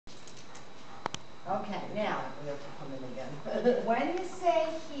Okay, now, We have to come in again. when you say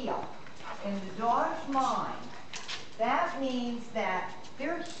heel, in the dog's mind, that means that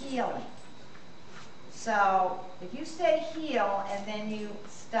they're healing. So, if you say heel and then you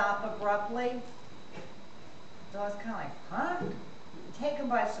stop abruptly, the dog's kind of like, huh? You take them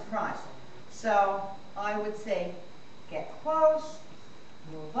by surprise. So, I would say, get close,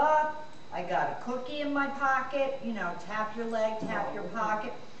 move up, I got a cookie in my pocket, you know, tap your leg, tap your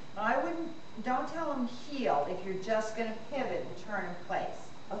pocket. I wouldn't, don't tell them heel if you're just going to pivot and turn in place.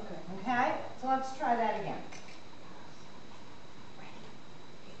 Okay. Okay? So let's try that again. Ready?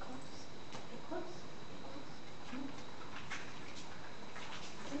 Get close. Get close.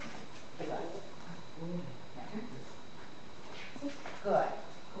 Get close.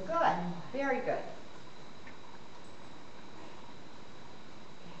 Good. Good. Very good.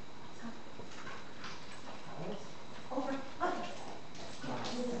 Over.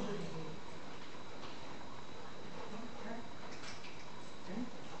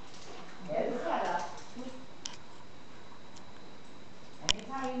 Head is head up.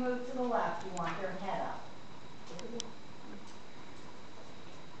 Anytime you move to the left, you want their head up.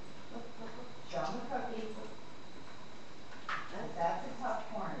 Show them the cookie. That's a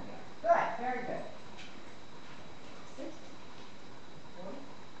tough corner there. Good. Very good.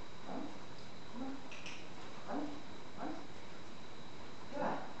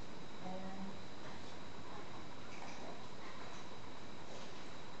 Good.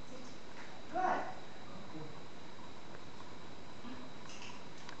 Good.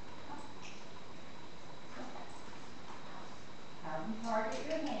 Have them target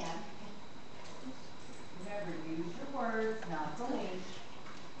your hand. Remember, use your words, not the leash.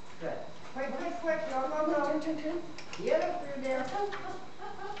 Good. Quick, quick, quick. Go, go, go. Turn. Get up through there. Let's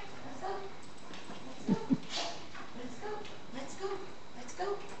go. Let's go. Let's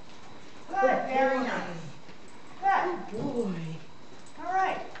go. Good. Very nice. Good. Boy. All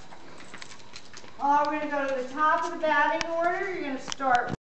right. We're going to go to the top of the batting order. You're going to start